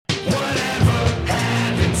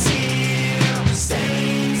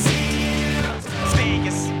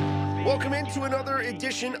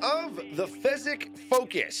edition of the Fezzik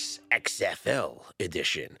Focus XFL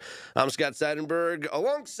edition. I'm Scott Seidenberg,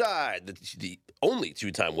 alongside the only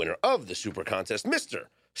two-time winner of the Super Contest, Mr.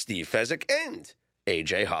 Steve Fezzik, and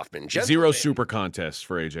AJ Hoffman. Gentlemen, Zero Super Contests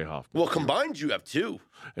for AJ Hoffman. Well, combined, you have two.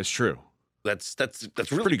 It's true. That's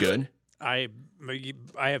really pretty good. I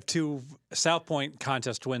have two South Point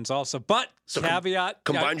contest wins also, but So caveat,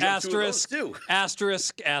 combined, you have asterisk, two of those,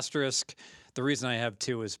 too. asterisk. The reason I have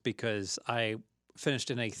two is because I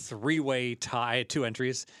finished in a three-way tie. I had two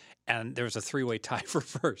entries, and there was a three-way tie for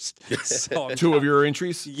first. So Two of your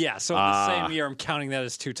entries? Yeah, so in the same year, I'm counting that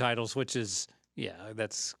as two titles, which is,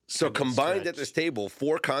 that's... So combined at this table,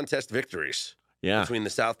 4 contest victories between the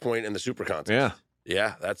South Point and the Super Contest. Yeah.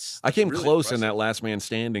 Yeah, that's I came really close impressive. in that last man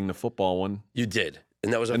standing, the football one. You did.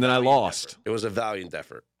 And that was And then I lost. Effort. It was a valiant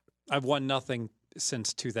effort. I've won nothing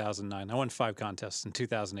since 2009. I won 5 contests in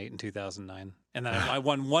 2008 and 2009. And then I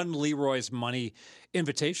won one Leroy's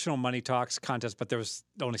Invitational Money Talks contest, but there was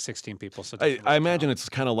only 16 people. So I imagine it's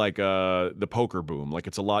kind of like the poker boom. Like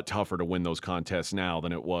it's a lot tougher to win those contests now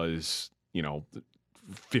than it was,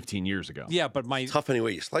 15 years ago. Yeah, but Tough any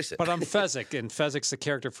way you slice it. But I'm Fezzik, and Fezzik's the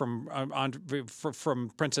character from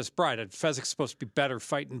Princess Bride. And Fezzik's supposed to be better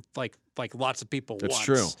fighting like lots of people That's once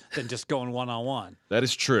true. than just going one-on-one. That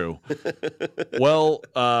is true. Well,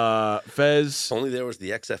 Fez... Only there was the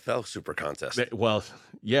XFL Super Contest.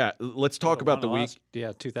 Let's talk about the week.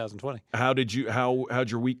 2020.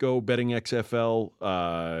 How'd your week go betting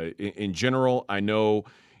XFL in general? I know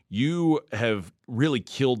you have really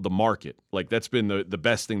killed the market. Like that's been the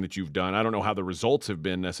best thing that you've done. I don't know how the results have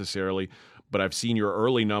been necessarily, but I've seen your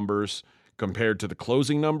early numbers compared to the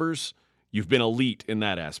closing numbers. You've been elite in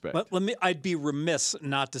that aspect. But I'd be remiss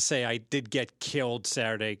not to say I did get killed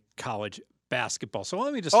Saturday college basketball. So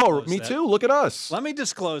let me just me too. Look at us. Let me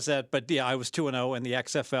disclose that. But yeah, I was 2-0 in the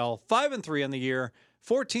XFL, 5-3 in the year,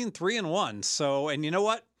 14-3-1. So, and you know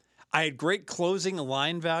what? I had great closing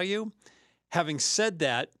line value. Having said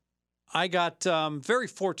that, I got very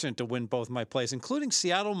fortunate to win both my plays, including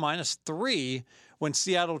Seattle -3 when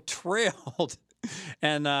Seattle trailed,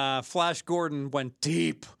 and Flash Gordon went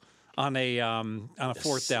deep on a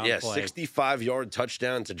fourth down play. 65-yard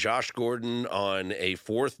touchdown to Josh Gordon on a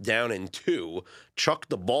 4th down and 2. Chucked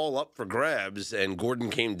the ball up for grabs, and Gordon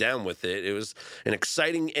came down with it. It was an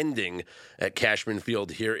exciting ending at Cashman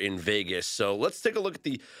Field here in Vegas. So let's take a look at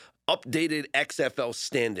the updated XFL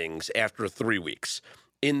standings after 3 weeks.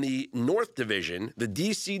 In the North Division, the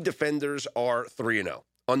DC Defenders are 3-0,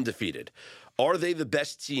 undefeated. Are they the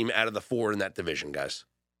best team out of the 4 in that division, guys?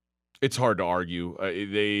 It's hard to argue.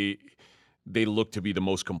 They look to be the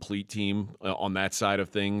most complete team on that side of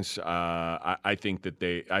things. I think they're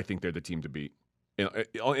the team to beat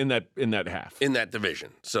in that half in that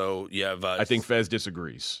division. So you have. I think Fez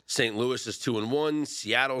disagrees. St. Louis is 2-1,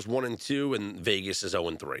 Seattle's 1-2, and Vegas is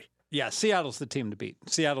 0-3. Yeah, Seattle's the team to beat.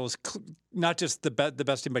 Seattle is not just the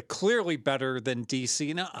best team, but clearly better than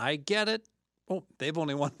DC. Now, I get it. Well, they've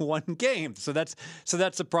only won 1 game, so that's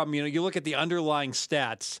the problem. You look at the underlying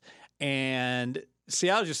stats, and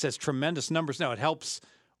Seattle just has tremendous numbers. Now, it helps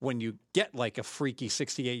when you get like a freaky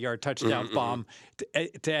 68-yard touchdown bomb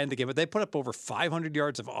to end the game. But they put up over 500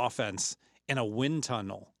 yards of offense in a wind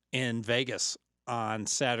tunnel in Vegas on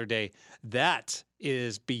Saturday. That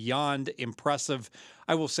is beyond impressive.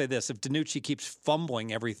 I will say this: if DiNucci keeps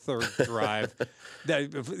fumbling every third drive,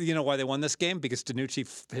 you know why they won this game? Because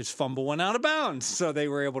DiNucci, his fumble went out of bounds, so they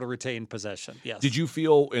were able to retain possession. Yes. Did you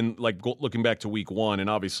feel, looking back to week 1, and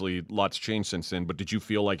obviously lots changed since then, but did you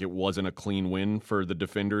feel like it wasn't a clean win for the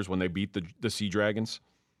Defenders when they beat the Sea Dragons?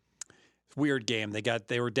 Weird game.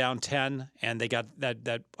 They were down 10, and they got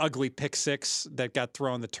that ugly pick 6 that got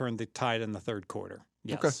thrown that turned the tide in the third quarter.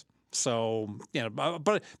 Yes. Okay. So,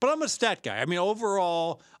 but I'm a stat guy. I mean,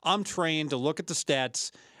 overall, I'm trained to look at the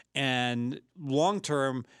stats, and long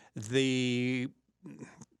term, the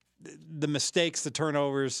mistakes, the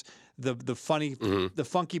turnovers, the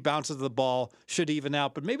funky bounces of the ball should even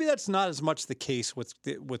out. But maybe that's not as much the case with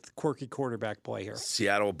quirky quarterback play here.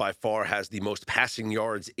 Seattle by far has the most passing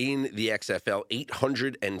yards in the XFL,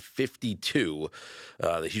 852.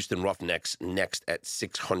 The Houston Roughnecks next at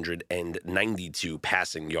 692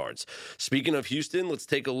 passing yards. Speaking of Houston, let's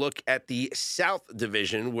take a look at the South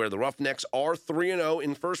Division, where the Roughnecks are 3-0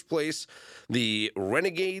 in first place. The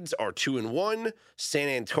Renegades are 2-1, San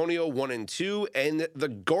Antonio 1-2, and the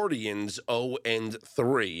Guardians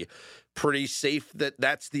 0-3. Pretty safe that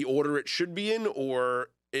that's the order it should be in, or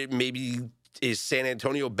it maybe Is San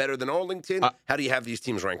Antonio better than Arlington? How do you have these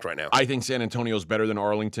teams ranked right now? I think San Antonio's better than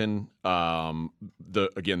Arlington.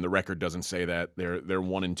 The record doesn't say that. They're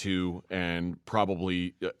 1-2 and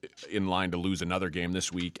probably in line to lose another game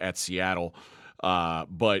this week at Seattle.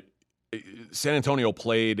 But San Antonio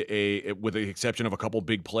played with the exception of a couple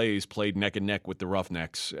big plays, played neck and neck with the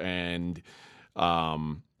Roughnecks, and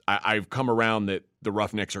I've come around that the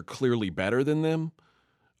Roughnecks are clearly better than them.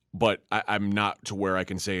 But I'm not to where I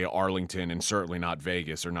can say Arlington and certainly not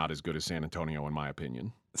Vegas are not as good as San Antonio, in my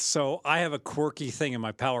opinion. So I have a quirky thing in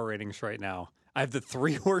my power ratings right now. I have the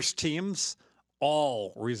 3 worst teams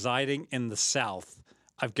all residing in the South.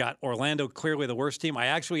 I've got Orlando clearly the worst team. I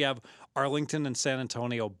actually have Arlington and San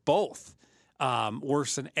Antonio both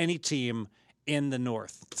worse than any team in the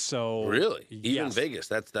North. So really, even yes. Vegas.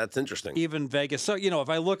 That's interesting. Even Vegas. So if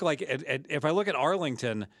I look at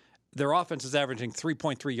Arlington. Their offense is averaging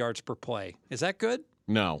 3.3 yards per play. Is that good?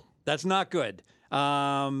 No. That's not good.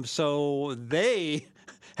 So they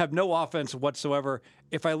have no offense whatsoever.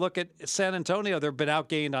 If I look at San Antonio, they've been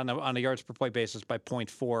outgained on a yards per play basis by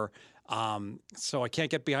 0.4. So I can't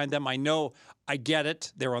get behind them. I get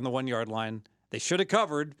it. They're on the 1 yard line. They should have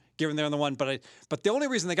covered, given they're on the one. But the only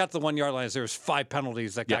reason they got to the 1 yard line is there was 5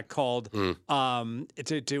 penalties that got called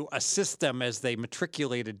to assist them as they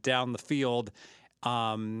matriculated down the field.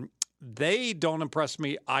 They don't impress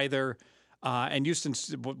me either. And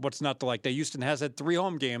Houston's, what's not to like? Houston has had 3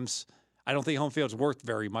 home games. I don't think home field's worth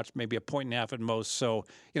very much, maybe 1.5 points at most. So,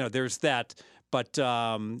 there's that. But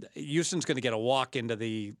Houston's going to get a walk into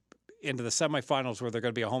the semifinals where they're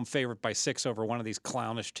going to be a home favorite by 6 over one of these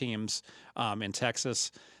clownish teams in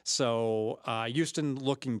Texas. So Houston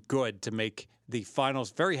looking good to make the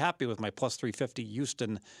finals. Very happy with my plus 350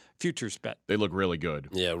 Houston futures bet. They look really good.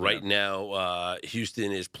 Yeah, right now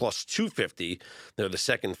Houston is plus 250. They're the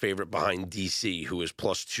second favorite behind D.C., who is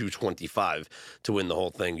plus 225 to win the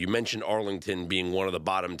whole thing. You mentioned Arlington being one of the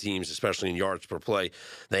bottom teams, especially in yards per play.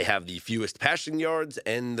 They have the fewest passing yards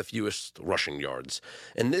and the fewest rushing yards.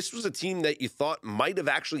 And this was a team that you thought might have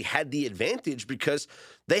actually had the advantage because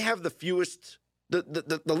they have the fewest,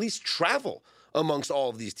 the least travel amongst all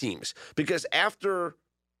of these teams, because after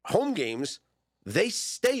home games, they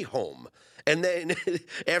stay home. And then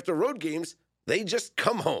after road games, they just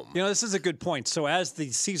come home. This is a good point. So as the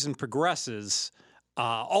season progresses,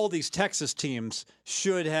 all these Texas teams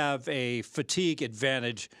should have a fatigue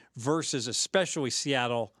advantage versus especially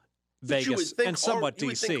Seattle, Vegas, and somewhat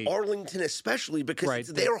D.C. You would think Arlington especially, because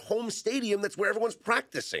it's their home stadium. That's where everyone's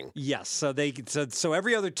practicing. Yes, so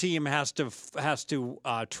every other team has to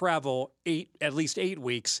travel at least 8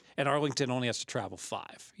 weeks, and Arlington only has to travel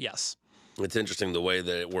 5. Yes. It's interesting the way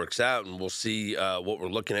that it works out, and we'll see what we're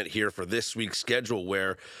looking at here for this week's schedule,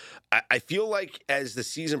 where I feel like as the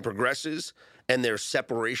season progresses and there's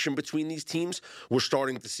separation between these teams, we're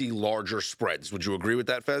starting to see larger spreads. Would you agree with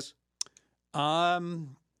that, Fez?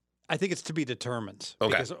 I think it's to be determined.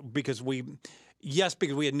 Okay. Because we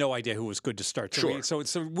had no idea who was good to start.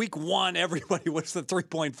 So week 1, everybody was the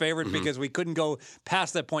 3-point favorite because we couldn't go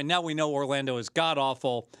past that point. Now we know Orlando is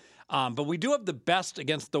god-awful. But we do have the best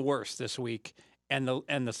against the worst this week, and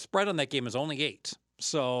the spread on that game is only 8.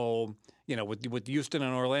 So, with Houston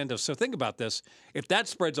and Orlando. So think about this. If that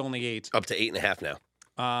spread's only 8. Up to 8.5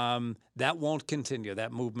 now. That won't continue,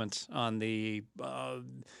 that movement on the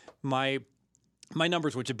my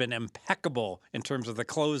numbers, which have been impeccable in terms of the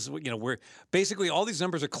close, we're basically all these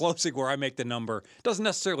numbers are closing where I make the number. Doesn't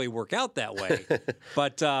necessarily work out that way,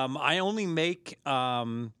 but I only make.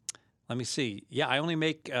 Let me see. Yeah, I only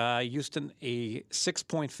make Houston a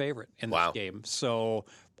 6-point favorite in this game. So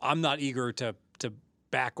I'm not eager to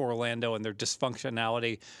back Orlando and their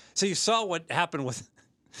dysfunctionality. So you saw what happened with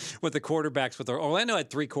the quarterbacks. Orlando had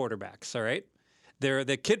 3 quarterbacks. All right.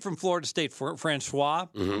 The kid from Florida State, Francois,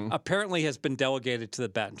 apparently has been delegated to the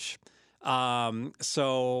bench.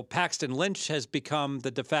 So Paxton Lynch has become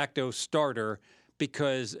the de facto starter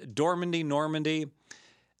because Normandy,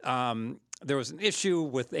 there was an issue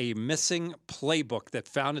with a missing playbook that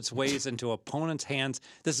found its ways into opponents' hands.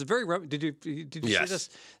 This is very. Did you see this?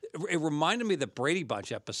 It reminded me of the Brady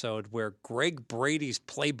Bunch episode where Greg Brady's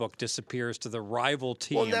playbook disappears to the rival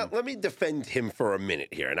team. Well, now let me defend him for a minute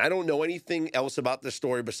here, and I don't know anything else about this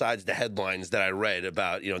story besides the headlines that I read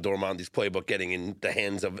about Normandy's playbook getting in the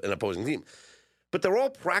hands of an opposing team. But they're all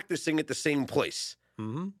practicing at the same place.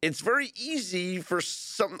 Mm-hmm. It's very easy for a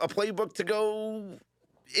playbook to go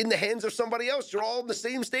in the hands of somebody else. You're all in the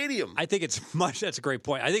same stadium. I think that's a great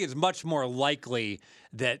point. I think it's much more likely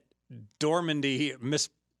that Normandy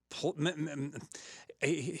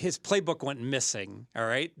his playbook went missing. All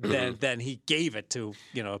right, then he gave it to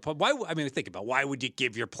why? I mean, think about why would you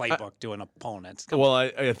give your playbook to an opponent? Well,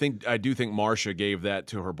 I do think Marcia gave that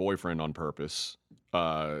to her boyfriend on purpose.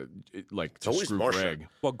 To screw Greg.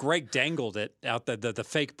 Well, Greg dangled it out the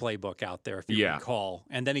fake playbook out there, if you recall,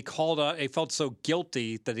 and then he called. He felt so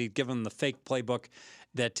guilty that he'd given the fake playbook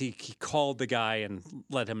that he called the guy and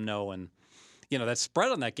let him know. And that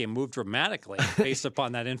spread on that game moved dramatically based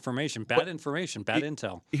upon that information. Bad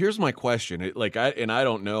intel. Here's my question: I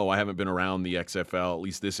don't know. I haven't been around the XFL, at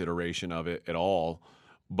least this iteration of it, at all.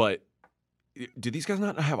 But do these guys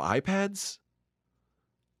not have iPads?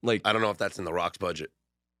 I don't know if that's in the Rock's budget.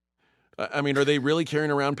 I mean, are they really carrying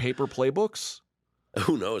around paper playbooks?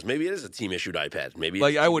 Who knows? Maybe it is a team-issued iPad. Maybe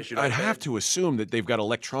I'd have to assume that they've got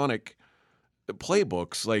electronic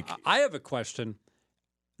playbooks. I have a question.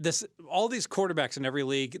 All these quarterbacks in every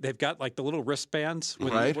league, they've got the little wristbands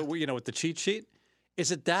with the cheat sheet.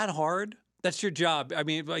 Is it that hard? That's your job. I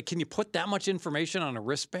mean, can you put that much information on a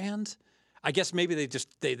wristband? I guess maybe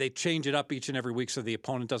they change it up each and every week so the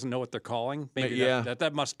opponent doesn't know what they're calling. Maybe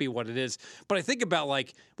that must be what it is. But I think about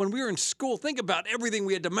when we were in school, think about everything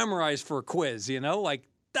we had to memorize for a quiz,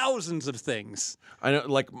 thousands of things. I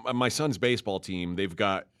know, my son's baseball team, they've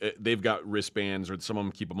got wristbands, or some of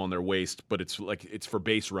them keep them on their waist, but it's for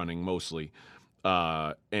base running mostly.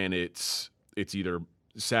 And it's either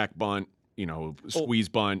sack bunt, squeeze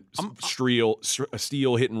bunt, steal,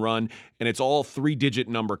 hit and run, and it's all 3-digit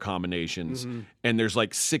number combinations. Mm-hmm. And there's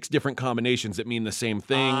 6 different combinations that mean the same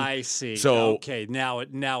thing. I see. So okay, now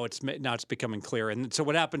it's becoming clear. And so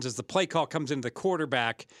what happens is the play call comes into the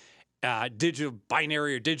quarterback, digital,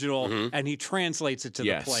 binary or digital, and he translates it to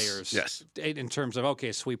the players. Yes. In terms of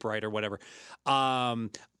sweep right or whatever. I'm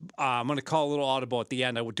going to call a little audible at the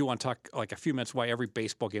end. I do want to talk a few minutes why every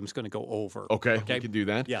baseball game is going to go over. Okay, we can do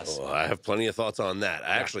that. Yes. Well, I have plenty of thoughts on that.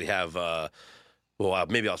 I actually have.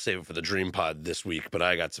 Maybe I'll save it for the Dream Pod this week. But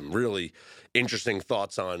I got some really interesting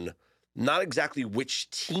thoughts on not exactly which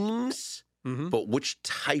teams. Mm-hmm. But which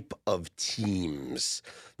type of teams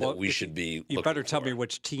that we should be? You better tell me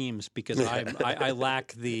which teams, because I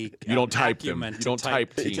lack the. You don't type them. You don't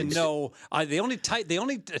type teams. To know the only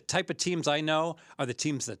type of teams I know are the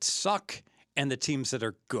teams that suck and the teams that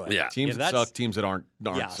are good. Yeah, teams that suck, teams that aren't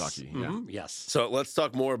sucky. Mm-hmm. Yeah. Yes. So let's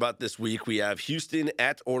talk more about this week. We have Houston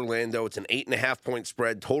at Orlando. It's an 8.5-point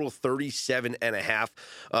spread. Total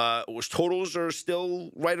 37.5. Which totals are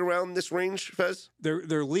still right around this range, Fez?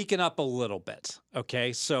 They're leaking up a little bit.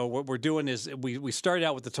 Okay, so what we're doing is we started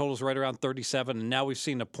out with the totals right around 37, and now we've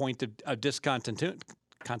seen a point of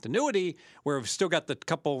discontinuity where we've still got the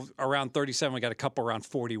couple around 37. We got a couple around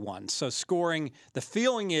 41. So scoring, the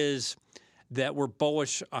feeling is that we're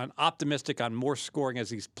optimistic on more scoring as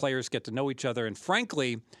these players get to know each other. And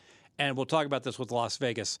frankly, and we'll talk about this with Las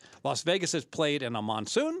Vegas. Las Vegas has played in a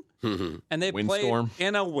monsoon, and they played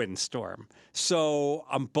in a windstorm. So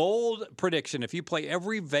a bold prediction, if you play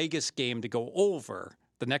every Vegas game to go over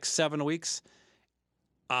the next 7 weeks,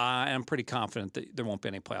 I'm pretty confident that there won't be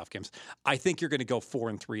any playoff games. I think you're going to go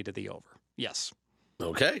 4-3 to the over. Yes.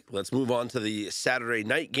 Okay, let's move on to the Saturday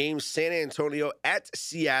night game. San Antonio at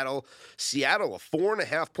Seattle. Seattle, a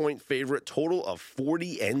 4.5-point favorite, total of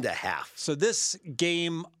 40.5. So this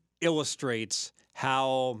game illustrates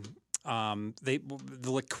how the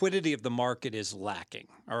liquidity of the market is lacking.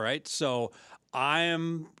 All right, so I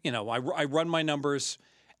run my numbers,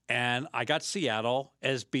 and I got Seattle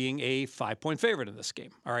as being a 5-point favorite in this game.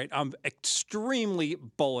 All right, I'm extremely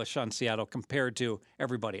bullish on Seattle compared to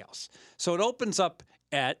everybody else. So it opens up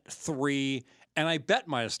at 3, and I bet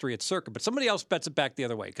 -3 at Circa, but somebody else bets it back the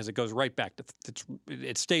other way because it goes right back to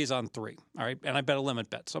it stays on 3. All right, and I bet a limit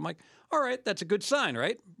bet. So I'm like, all right, that's a good sign,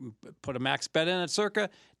 right? Put a max bet in at Circa,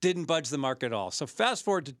 didn't budge the market at all. So fast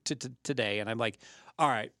forward to today, and I'm like, all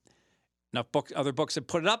right. Other books have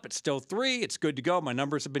put it up. It's still 3. It's good to go. My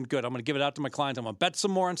numbers have been good. I'm going to give it out to my clients. I'm going to bet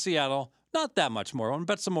some more on Seattle. Not that much more. I'm going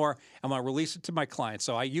to bet some more. I'm going to release it to my clients.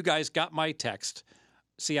 So you guys got my text.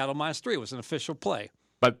 Seattle -3 was an official play.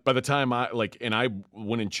 But by the time I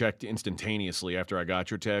went and checked instantaneously after I got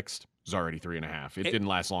your text, it was already 3.5. It didn't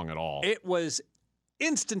last long at all. It was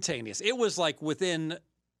instantaneous. It was within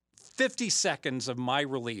 50 seconds of my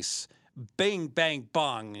release. Bang, bang,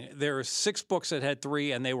 bong. There were 6 books that had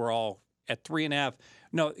 3, and they were all at 3.5.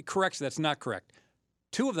 No, correction, that's not correct.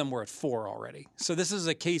 2 of them were at 4 already. So this is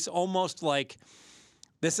a case almost like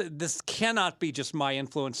this cannot be just my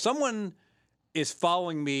influence. Someone is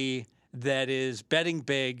following me that is betting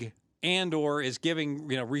big and or is giving,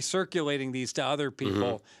 recirculating these to other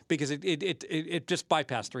people because it just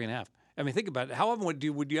bypassed 3.5. I mean, think about it. How often would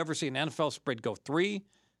you ever see an NFL spread go 3,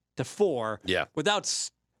 to 4. Yeah. Without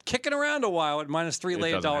kicking around a while at -3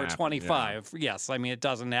 late at $1.25. Yeah. Yes, I mean, it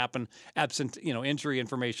doesn't happen absent, injury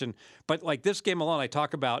information. But like this game alone, I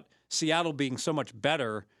talk about Seattle being so much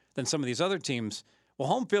better than some of these other teams. Well,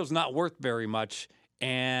 home field's not worth very much,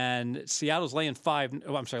 and Seattle's laying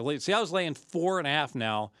 4.5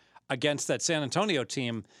 now against that San Antonio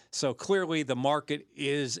team. So clearly the market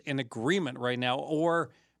is in agreement right now, or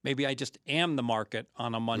maybe I just am the market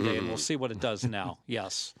on a Monday, and we'll see what it does now.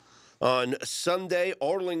 Yes. On Sunday,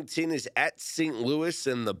 Arlington is at St. Louis,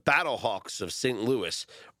 and the Battlehawks of St. Louis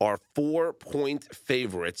are 4-point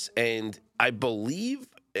favorites. And I believe,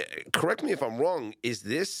 correct me if I'm wrong, is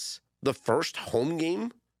this the first home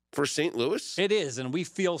game for St. Louis? It is, and we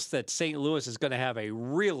feel that St. Louis is going to have a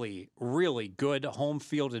really, really good home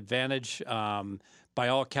field advantage. By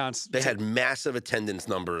all accounts, they had massive attendance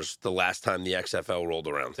numbers the last time the XFL rolled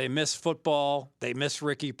around. They miss football. They miss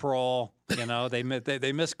Ricky Prohl.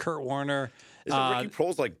 They miss Kurt Warner. Is Ricky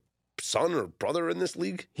Prohl's like son or brother in this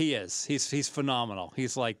league? He is. He's phenomenal.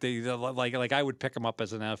 He's like like I would pick him up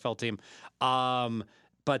as an NFL team.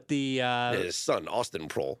 But his son Austin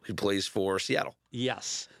Prohl, who plays for Seattle.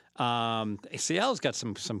 Yes. Seattle's got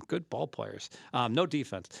some good ball players. No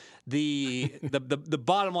defense. The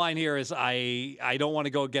bottom line here is I don't want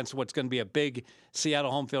to go against what's going to be a big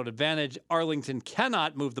Seattle home field advantage. Arlington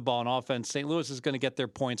cannot move the ball on offense. St. Louis is going to get their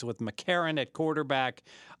points with McCarron at quarterback.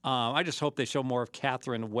 I just hope they show more of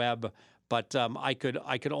Catherine Webb. But I could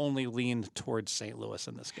only lean towards St. Louis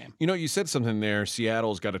in this game. You said something there.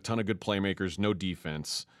 Seattle's got a ton of good playmakers, no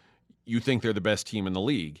defense. You think they're the best team in the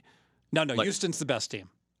league? No, Houston's the best team.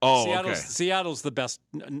 Oh, okay. Seattle's the best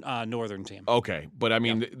northern team. Okay, but I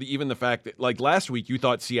mean, even the fact that, like last week, you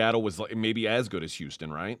thought Seattle was maybe as good as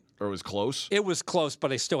Houston, right? Or it was close? It was close,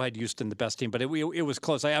 but I still had Houston the best team. But it was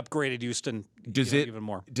close. I upgraded Houston even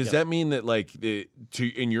more. Does that mean that,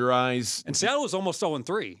 in your eyes... And Seattle was almost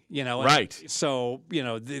 0-3, Right. So,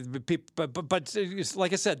 but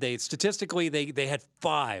like I said, statistically, they had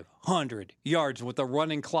 500 yards with a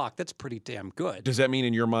running clock. That's pretty damn good. Does that mean,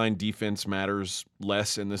 in your mind, defense matters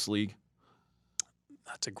less in this league?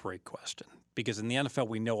 That's a great question. Because in the NFL,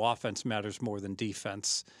 we know offense matters more than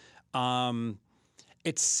defense.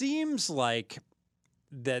 It seems like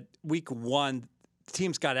that week 1,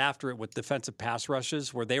 teams got after it with defensive pass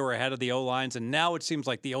rushes where they were ahead of the O-lines, and now it seems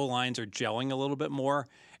like the O-lines are gelling a little bit more,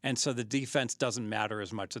 and so the defense doesn't matter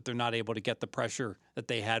as much, that they're not able to get the pressure that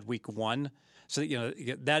they had week 1. So,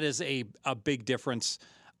 that is a big difference.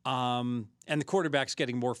 And the quarterback's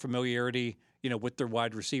getting more familiarity, with their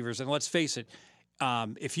wide receivers. And let's face it,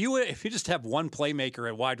 if you just have one playmaker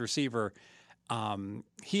at wide receiver,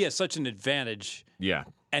 he has such an advantage. Yeah.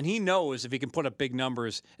 And he knows if he can put up big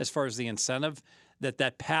numbers as far as the incentive,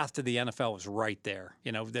 that path to the NFL is right there.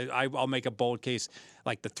 I'll make a bold case,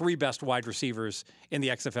 like the 3 best wide receivers in the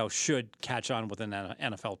XFL should catch on with an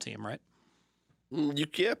NFL team, right? You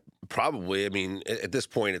can't probably. I mean, at this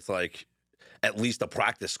point, it's like at least a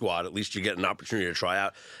practice squad. At least you get an opportunity to try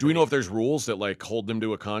out. Do we know if there's rules that hold them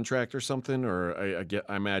to a contract or something? Or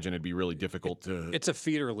I imagine it'd be really difficult to. It's a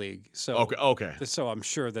feeder league, so okay. So I'm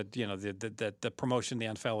sure that the promotion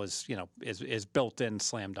in the NFL is built in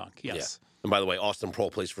slam dunk. Yes. Yeah. And by the way, Austin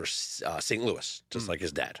Prohl plays for St. Louis, just like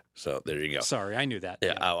his dad. So there you go. Sorry, I knew that.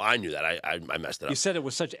 Yeah. Oh, I knew that. I messed it up. You said it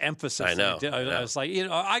with such emphasis. I know. I was like,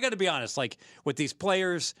 I got to be honest. Like with these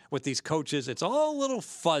players, with these coaches, it's all a little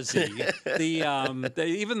fuzzy.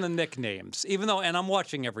 Even the nicknames. And I'm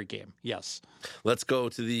watching every game. Yes. Let's go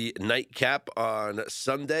to the nightcap on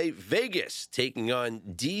Sunday. Vegas taking on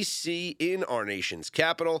DC in our nation's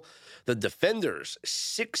capital. The Defenders,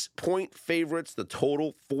 6-point favorites. The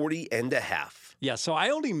total 40.5. Yeah, so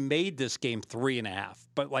I only made this game 3.5,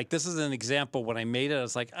 but this is an example. When I made it, I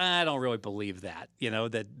was like, I don't really believe that.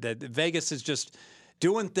 That Vegas is just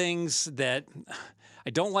doing things that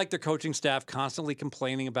I don't like. Their coaching staff constantly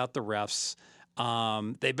complaining about the refs.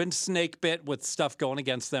 They've been snake bit with stuff going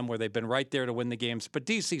against them where they've been right there to win the games. But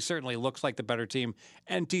DC certainly looks like the better team,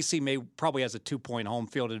 and DC probably has a 2-point home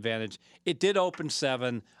field advantage. It did open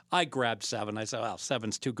 7. I grabbed 7. I said, well,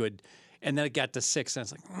 7's too good. And then it got to 6, and I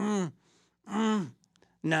was like,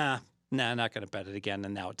 nah, not going to bet it again.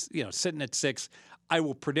 And now it's sitting at 6. I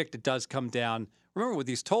will predict it does come down. Remember, with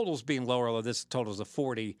these totals being lower, although this total is a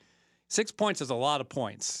 40, 6 points is a lot of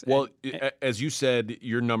points. Well, as you said,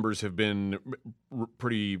 your numbers have been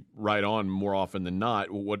pretty right on more often than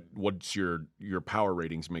not. What's your power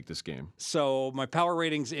ratings make this game? So my power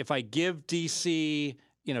ratings, if I give DC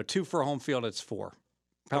 2 for home field, it's 4.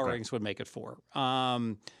 Power ratings would make it 4.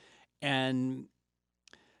 And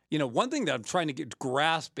one thing that I'm trying to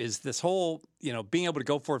grasp is this whole, being able to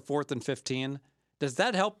go for it 4th and 15. Does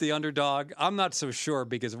that help the underdog? I'm not so sure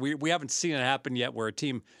because we haven't seen it happen yet where a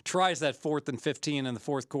team tries that 4th and 15 in the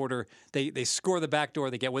fourth quarter. They score the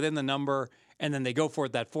backdoor, they get within the number, and then they go for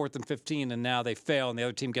it that 4th and 15, and now they fail, and the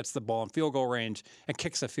other team gets the ball in field goal range and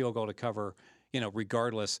kicks a field goal to cover,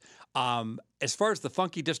 regardless. As far as the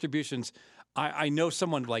funky distributions, I know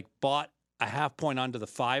someone bought a half point onto the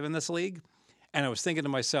 5 in this league, and I was thinking to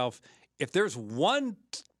myself, if there's one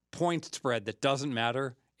point spread that doesn't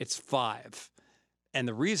matter, it's 5. And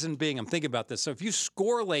the reason being, I'm thinking about this. So if you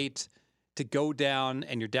score late to go down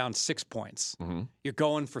and you're down 6 points, you're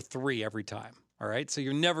going for 3 every time. All right. So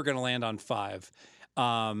you're never going to land on 5.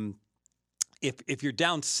 If you're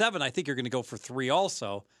down 7, I think you're going to go for 3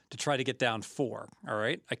 also to try to get down 4. All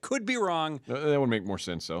right. I could be wrong. That would make more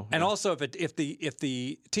sense, though. And also, if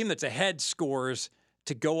the team that's ahead scores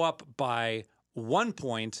to go up by 1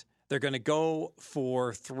 point, they're going to go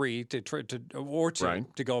for 3 to 2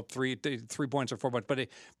 to go up 3 points or 4 points.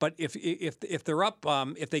 But if they're up,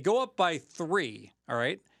 if they go up by 3, all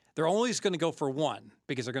right, they're only going to go for 1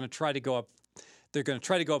 because they're going to try to go up. They're going to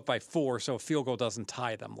try to go up by 4, so a field goal doesn't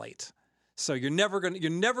tie them late. So you're never going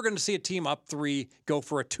to see a team up 3 go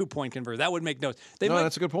for a 2-point conversion. That would make no.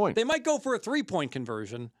 That's a good point. They might go for a 3-point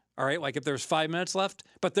conversion. All right, like if there's 5 minutes left,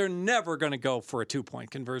 but they're never going to go for a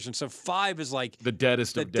 2-point conversion. So 5 is like the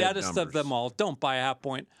deadest of them all. Don't buy a half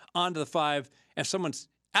point onto the 5. If someone's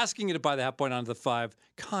asking you to buy the half point onto the 5,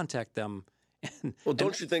 contact them.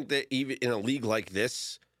 Don't you think that even in a league like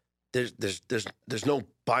this, there's no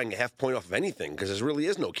buying a half point off of anything because there really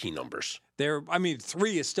is no key numbers.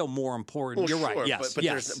 3 is still more important. You're sure, right. Yes,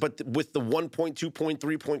 yes. But with the 1 point, 2 point,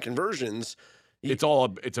 3 point conversions. It's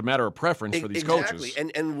a matter of preference for these coaches.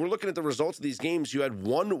 And we're looking at the results of these games. You had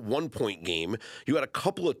one 1-point game. You had a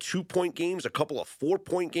couple of 2-point games, a couple of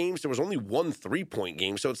 4-point games. There was only one 3-point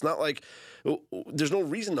game. So it's not like there's no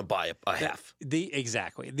reason to buy a half.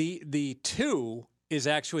 Exactly. The 2 is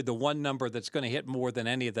actually the one number that's going to hit more than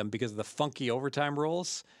any of them because of the funky overtime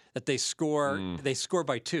rules that they score. They score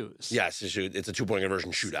by 2s. Yes, it's a 2-point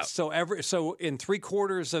conversion shootout. So in 3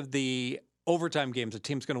 quarters of the overtime games, a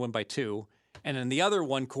team's going to win by 2. And in the other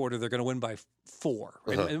 1 quarter, they're going to win by 4.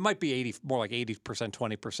 It might be more like 80%,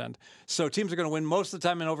 20%. So teams are going to win most of the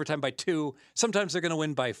time in overtime by 2. Sometimes they're going to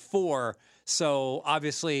win by 4. So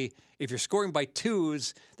obviously, if you're scoring by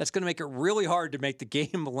 2s, that's going to make it really hard to make the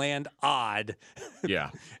game land odd.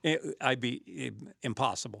 Yeah. I'd be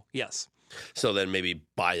impossible. Yes. So then maybe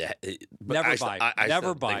buy it.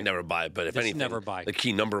 Never buy. Never buy. But if anything, never buy. The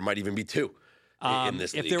key number might even be 2. In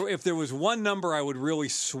this league. If there was one number I would really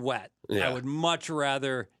sweat, I would much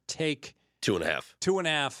rather take 2.5.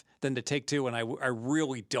 2.5 than to take 2, and I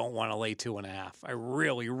really don't want to lay 2.5. I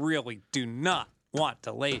really, really do not want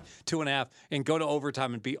to lay 2.5 and go to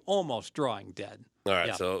overtime and be almost drawing dead. All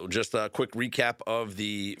right, so just a quick recap of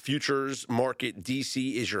the futures market.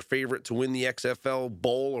 DC is your favorite to win the XFL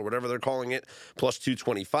Bowl or whatever they're calling it, plus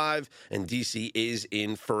 225, and DC is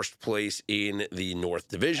in first place in the North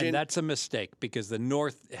Division. And that's a mistake because the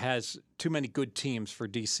North has too many good teams for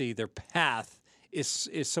DC. Their path is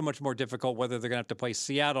so much more difficult, whether they're going to have to play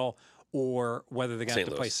Seattle or whether they're going to have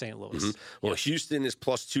to play St. Louis. Mm-hmm. Well, Houston is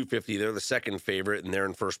plus 250. They're the second favorite, and they're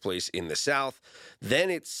in first place in the South. Then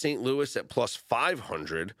it's St. Louis at plus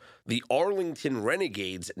 500. The Arlington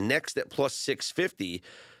Renegades next at plus 650.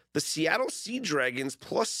 The Seattle Sea Dragons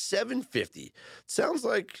plus 750. Sounds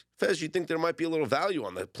like, Fez, you think there might be a little value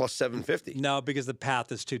on the plus 750. No, because the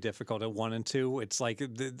path is too difficult at 1 and 2. It's like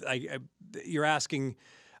you're asking...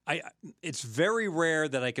 it's very rare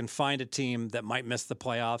that I can find a team that might miss the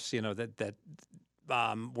playoffs,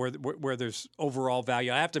 where there's overall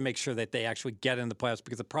value. I have to make sure that they actually get in the playoffs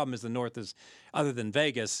because the problem is the North is, other than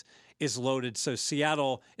Vegas, is loaded. So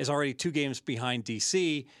Seattle is already 2 games behind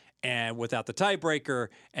DC and without the tiebreaker.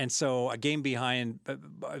 And so a game behind,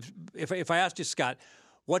 if I asked you, Scott,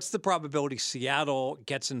 what's the probability Seattle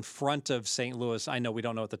gets in front of St. Louis? I know we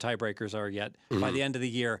don't know what the tiebreakers are yet. Mm-hmm. By the end of the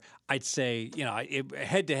year, I'd say,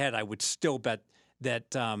 head-to-head, I would still bet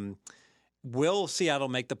that will Seattle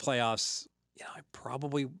make the playoffs? I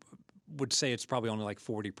probably would say it's probably only like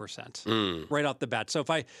 40% right off the bat.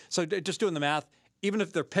 So just doing the math, even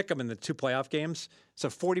if they're pick 'em in the 2 playoff games, so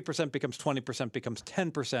 40% becomes 20% becomes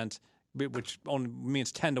 10%. Which only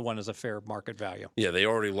means 10-1 is a fair market value. Yeah, they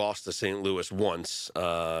already lost to St. Louis once,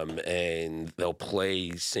 and they'll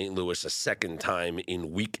play St. Louis a second time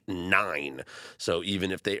in Week 9. So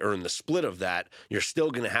even if they earn the split of that, you're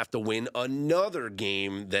still going to have to win another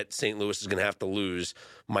game that St. Louis is going to have to lose.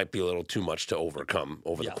 Might be a little too much to overcome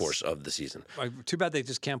over the course of the season. Too bad they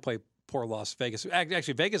just can't play poor Las Vegas.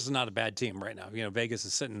 Actually, Vegas is not a bad team right now. Vegas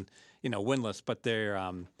is sitting, winless, but they're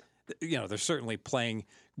they're certainly playing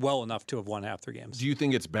well enough to have won half their games. Do you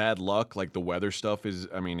think it's bad luck? Like the weather stuff has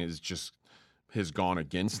gone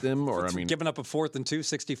against them, or giving up a 4th and 2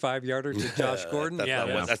 65-yarder to Josh Gordon.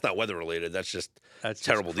 That's not weather related. That's just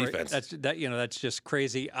terrible defense. That's just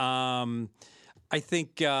crazy. I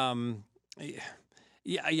think. I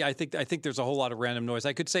think there's a whole lot of random noise.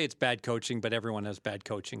 I could say it's bad coaching, but everyone has bad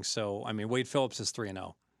coaching. So I mean, Wade Phillips is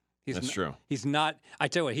 3-0. That's true. He's not. I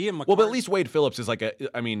tell you what, he and McCarthy. Well, but at least Wade Phillips is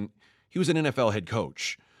he was an NFL head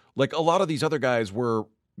coach. Like a lot of these other guys were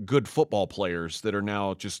good football players that are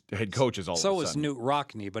now just head coaches all of a sudden. So is Newt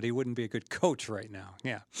Rockne, but he wouldn't be a good coach right now.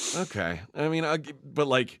 Yeah. Okay. I mean, but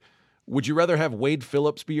like, would you rather have Wade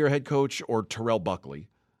Phillips be your head coach or Terrell Buckley?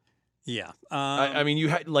 Yeah. I mean, you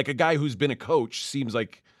had like a guy who's been a coach seems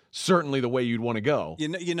like certainly the way you'd want to go.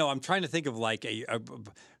 I'm trying to think of like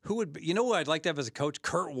who would, who I'd like to have as a coach?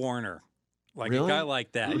 Kurt Warner. Like really? A guy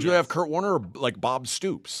like that. Would you have Kurt Warner or like Bob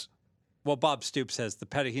Stoops? Well, Bob Stoops has the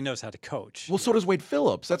petty. He knows how to coach. Well, so does Wade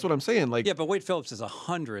Phillips. That's what I'm saying. Like, yeah, but Wade Phillips is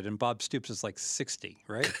 100 and Bob Stoops is like 60,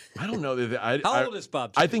 right? I don't know. How old is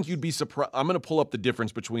Bob Stoops? I think you'd be surprised. I'm going to pull up the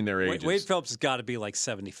difference between their ages. Wade Phillips has got to be like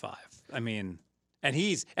 75. I mean, and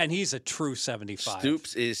he's a true 75.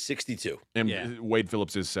 Stoops is 62, and Wade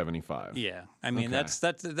Phillips is 75. Yeah, I mean Okay.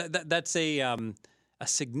 that's a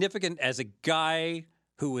significant, as a guy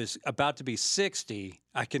who is about to be 60.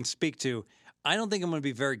 I can speak to. I don't think I'm going to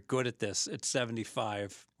be very good at this at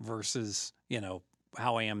 75 versus,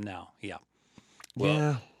 how I am now. Yeah. Well,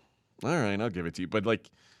 yeah. All right, I'll give it to you. But like,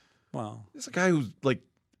 it's a guy who's like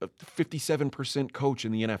a 57% coach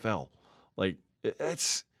in the NFL. Like,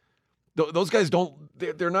 it's those guys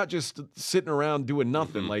they're not just sitting around doing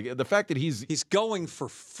nothing. Like the fact that he's going for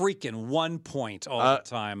freaking 1 point all the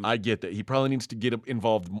time. I get that. He probably needs to get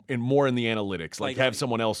involved more in the analytics, like have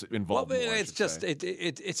someone else involved. Well, more, it's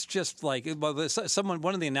just like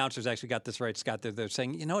one of the announcers actually got this right, Scott. They're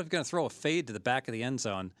saying, if you're going to throw a fade to the back of the end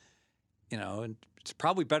zone, and it's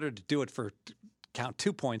probably better to do it for count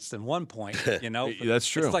 2 points than 1 point. That's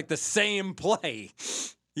true. It's like the same play.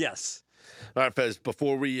 Yes. All right, Fez,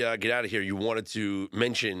 before we get out of here, you wanted to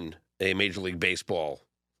mention a Major League Baseball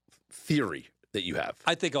theory that you have.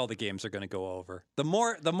 I think all the games are going to go over. The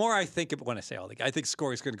more I think when I say all I think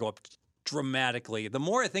scoring is going to go up dramatically. The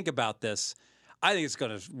more I think about this, I think it's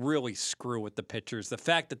going to really screw with the pitchers. The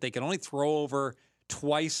fact that they can only throw over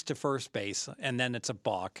twice to first base and then it's a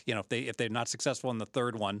balk, if they're not successful in the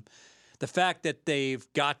third one. The fact that they've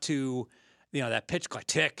got to, that pitch clock,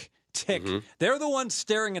 tick. Mm-hmm. They're the ones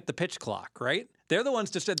staring at the pitch clock, right? They're the ones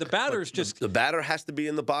the batters just. The batter has to be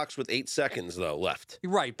in the box with 8 seconds though left,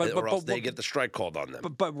 right? But else they get the strike called on them.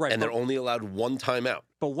 But right, and they're only allowed one timeout.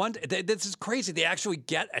 But this is crazy. They actually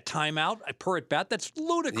get a timeout per at bat. That's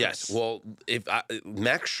ludicrous. Yes. Well,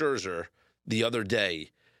 Max Scherzer the other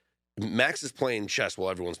day, Max is playing chess while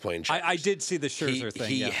everyone's playing chess. I did see the Scherzer thing.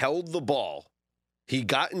 He held the ball. He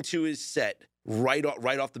got into his set. Right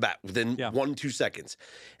off the bat, within 1-2 seconds.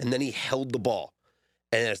 And then he held the ball.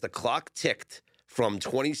 And as the clock ticked from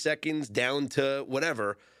 20 seconds down to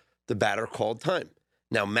whatever, the batter called time.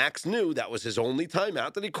 Now, Max knew that was his only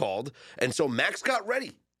timeout that he called. And so Max got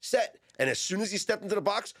ready, set. And as soon as he stepped into the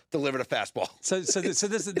box, delivered a fastball. So this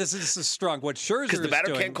is strong. What Scherzer is doing, because the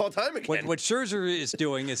batter can't call time again. What Scherzer is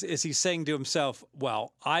doing is he's saying to himself,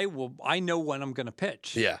 well, I know when I'm going to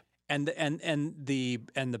pitch. Yeah. And the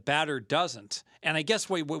batter doesn't. And I guess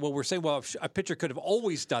what we're saying, well, a pitcher could have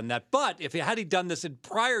always done that. But had he done this in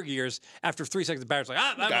prior years, after 3 seconds, the batter's like,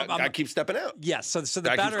 I keep stepping out. Yes. So the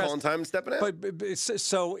guy batter keeps calling time and stepping out. But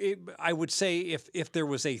I would say if there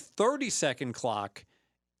was a 30-second clock,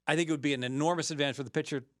 I think it would be an enormous advantage for the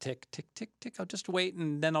pitcher. Tick, tick, tick, tick. I'll just wait,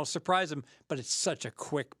 and then I'll surprise him. But it's such a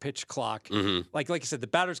quick pitch clock. Mm-hmm. Like you said, the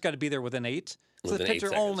batter's got to be there within 8. So the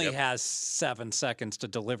pitcher only has 7 seconds to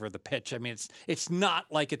deliver the pitch. I mean, it's not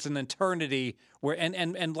like it's an eternity where.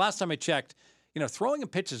 And last time I checked, throwing a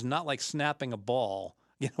pitch is not like snapping a ball.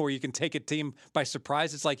 Where you can take a team by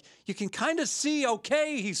surprise. It's like you can kind of see,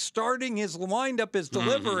 okay, he's starting his windup, his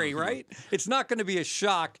delivery, right? It's not going to be a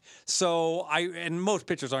shock. So and most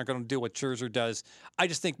pitchers aren't going to do what Scherzer does. I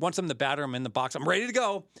just think once I'm the batter, I'm in the box, I'm ready to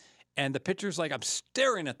go. And the pitcher's like, I'm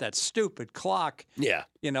staring at that stupid clock. Yeah.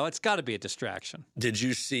 It's got to be a distraction. Did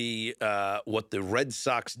you see what the Red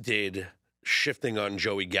Sox did shifting on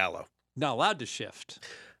Joey Gallo? Not allowed to shift.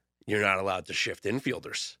 You're not allowed to shift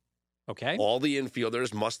infielders. Okay. All the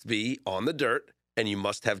infielders must be on the dirt, and you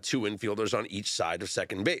must have 2 infielders on each side of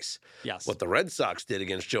second base. Yes. What the Red Sox did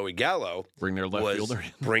against Joey Gallo bring their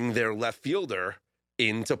left fielder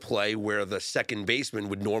into play where the second baseman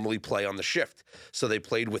would normally play on the shift. So they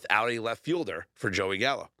played without a left fielder for Joey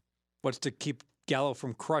Gallo. What's to keep Gallo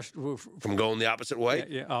from from going the opposite way.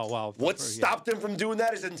 Yeah. Oh wow. What stopped him from doing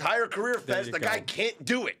that his entire career, Fez? The guy can't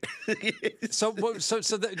do it.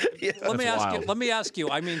 Let me ask you.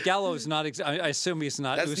 I mean, Gallo is not. I assume he's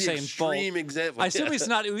not. That's the extreme Bolt. example. I assume he's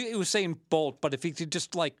not. He was saying Bolt, but if he could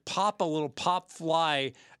just like pop a little pop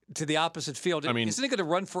fly to the opposite field, isn't he going to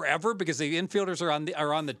run forever because the infielders are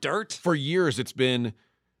on the dirt? For years, it's been.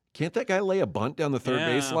 Can't that guy lay a bunt down the third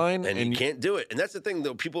baseline? And he can't do it. And that's the thing,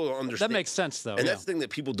 though, people don't understand. That makes sense, though. And that's the thing that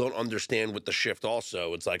people don't understand with the shift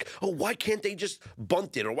also. It's like, oh, why can't they just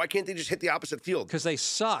bunt it? Or why can't they just hit the opposite field? Because they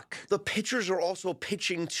suck. The pitchers are also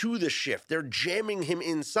pitching to the shift. They're jamming him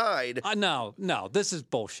inside. No, this is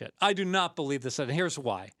bullshit. I do not believe this, and here's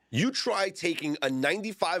why. You try taking a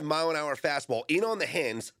 95-mile-an-hour fastball in on the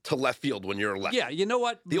hands to left field when you're left. Yeah, you know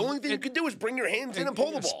what? The only thing you can do is bring your hands in and pull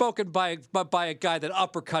the ball. Spoken by a guy that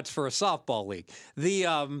uppercuts for a softball league.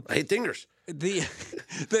 I hate dingers.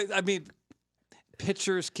 I mean,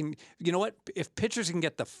 pitchers can. You know what? If pitchers can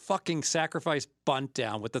get the fucking sacrifice bunt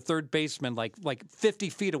down with the third baseman like 50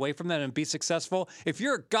 feet away from them and be successful, if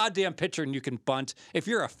you're a goddamn pitcher and you can bunt, if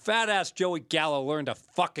you're a fat ass Joey Gallo, learn to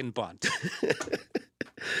fucking bunt.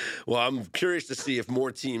 Well, I'm curious to see if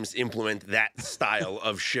more teams implement that style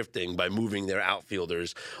of shifting by moving their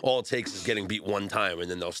outfielders. All it takes is getting beat one time,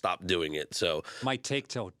 and then they'll stop doing it. So might take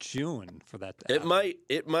till June for that to happen.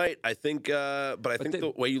 It might. I think, but I think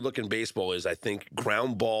the way you look in baseball is I think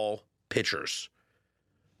ground ball pitchers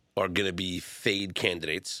are going to be fade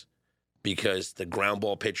candidates because the ground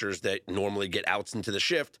ball pitchers that normally get outs into the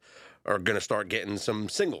shift are going to start getting some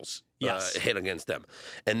singles hit against them.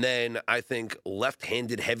 And then I think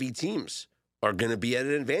left-handed heavy teams are going to be at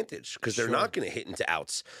an advantage because they're not going to hit into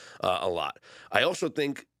outs a lot. I also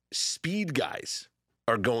think speed guys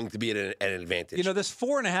are going to be at an advantage. You know, this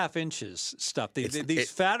 4.5 inches stuff, these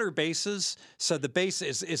fatter bases, so the base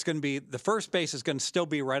is going to be, the first base is going to still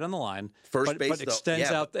be right on the line. First base, but extends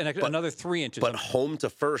out another 3 inches. But home to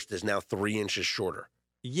first is now 3 inches shorter.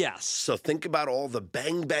 Yes. So think about all the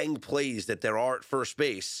bang plays that there are at first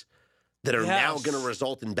base that are now going to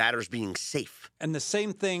result in batters being safe. And the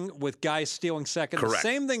same thing with guys stealing second. Correct. The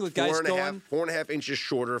same thing with guys going 4.5 inches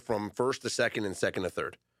shorter from first to second and second to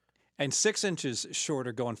third. And 6 inches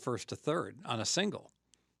shorter going first to third on a single,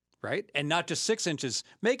 right? And not just 6 inches.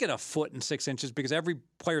 Make it a foot and 6 inches because every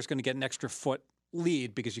player is going to get an extra foot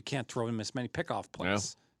lead because you can't throw him as many pickoff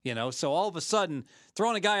plays. Yeah. You know, so all of a sudden,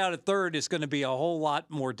 throwing a guy out at third is going to be a whole lot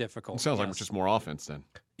more difficult. It sounds like just more offense then.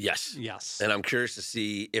 Yes. And I'm curious to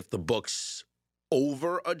see if the books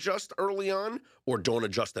over-adjust early on or don't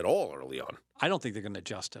adjust at all early on. I don't think they're going to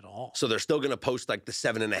adjust at all. So they're still going to post like the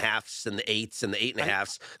 7.5s and the 8s and the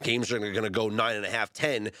 8.5s. Games are going to go 9.5,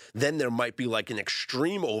 10. Then there might be like an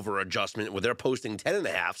extreme over-adjustment where they're posting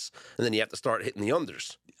 10.5s, and then you have to start hitting the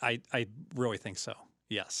unders. I really think so,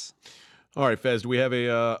 yes. All right, Fez, do we have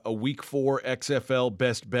a Week 4 XFL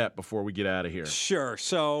best bet before we get out of here? Sure.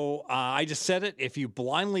 So I just said it. If you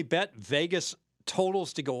blindly bet Vegas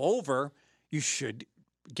totals to go over, you should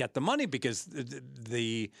get the money because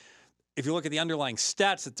if you look at the underlying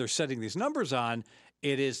stats that they're setting these numbers on,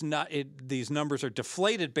 these numbers are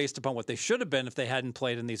deflated based upon what they should have been if they hadn't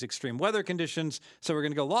played in these extreme weather conditions. So we're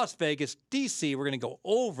going to go Las Vegas, DC. We're going to go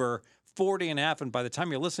over 40.5, and by the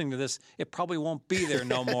time you're listening to this, it probably won't be there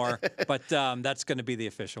no more. But that's going to be the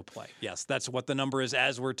official play. Yes, that's what the number is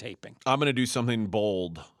as we're taping. I'm going to do something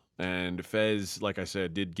bold, and Fez, like I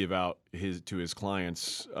said, did give out to his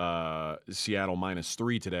clients Seattle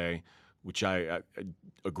 -3 today, which I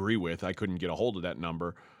agree with. I couldn't get a hold of that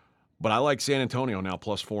number, but I like San Antonio now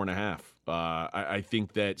 +4.5. I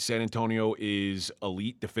think that San Antonio is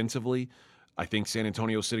elite defensively. I think San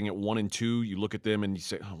Antonio's sitting at 1-2. You look at them and you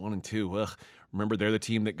say, 1-2. Ugh. Remember, they're the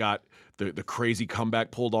team that got the crazy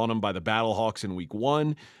comeback pulled on them by the Battlehawks in Week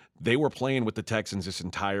 1. They were playing with the Texans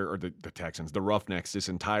the Roughnecks this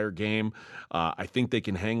entire game. I think they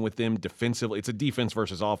can hang with them defensively. It's a defense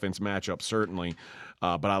versus offense matchup, certainly.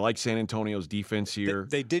 But I like San Antonio's defense here.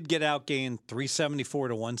 They did get outgained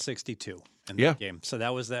 374-162 in that game. So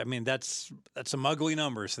that was that. I mean, that's some ugly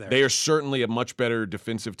numbers there. They are certainly a much better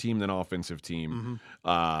defensive team than offensive team.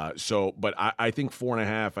 Mm-hmm. But I think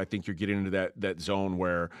 4.5. I think you're getting into that zone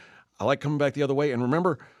where I like coming back the other way. And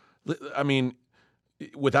remember, I mean,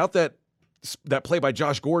 without that play by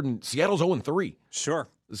Josh Gordon, Seattle's 0-3. Sure.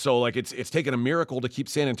 So, like, it's taken a miracle to keep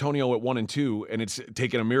San Antonio at 1-2, and it's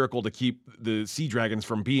taken a miracle to keep the Sea Dragons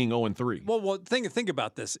from being 0-3. Well, think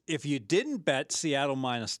about this. If you didn't bet Seattle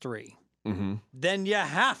 -3, then you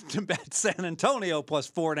have to bet San Antonio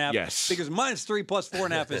 +4.5. Yes. Because -3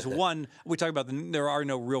 +4.5 is one. We talk about there are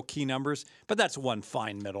no real key numbers, but that's one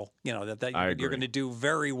fine middle. You know, that you're going to do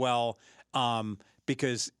very well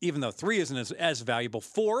Because even though 3 isn't as valuable,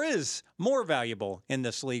 4 is more valuable in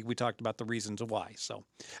this league. We talked about the reasons why. So,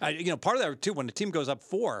 part of that too, when the team goes up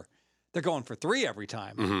 4, they're going for 3 every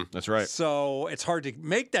time. Mm-hmm. That's right. So it's hard to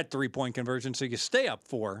make that 3-point conversion. So you stay up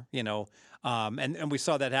 4. And we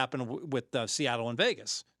saw that happen with Seattle and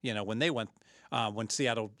Vegas. When they went. When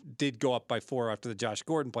Seattle did go up by 4 after the Josh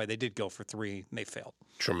Gordon play, they did go for 3 and they failed.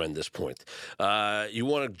 Tremendous point. You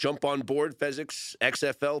want to jump on board Fezzik's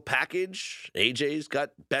XFL package? AJ's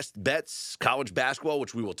got best bets, college basketball,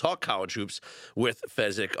 which we will talk college hoops with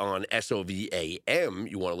Fezzik on SOVAM.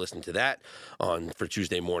 You want to listen to that for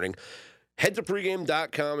Tuesday morning. Head to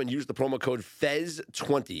pregame.com and use the promo code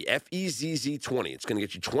FEZZ20, FEZZ20. It's going to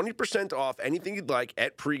get you 20% off anything you'd like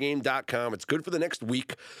at pregame.com. It's good for the next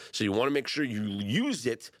week, so you want to make sure you use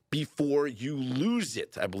it before you lose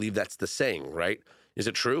it. I believe that's the saying, right? Is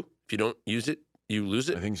it true? If you don't use it, you lose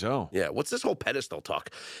it? I think so. Yeah. What's this whole pedestal talk?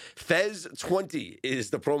 FEZ20 is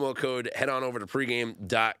the promo code. Head on over to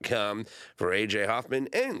pregame.com for AJ Hoffman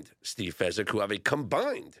and Steve Fezzik, who have a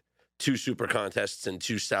combined 2 super contests and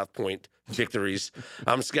 2 South Point victories.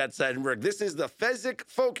 I'm Scott Seidenberg. This is the Fezzik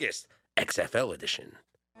Focused XFL edition.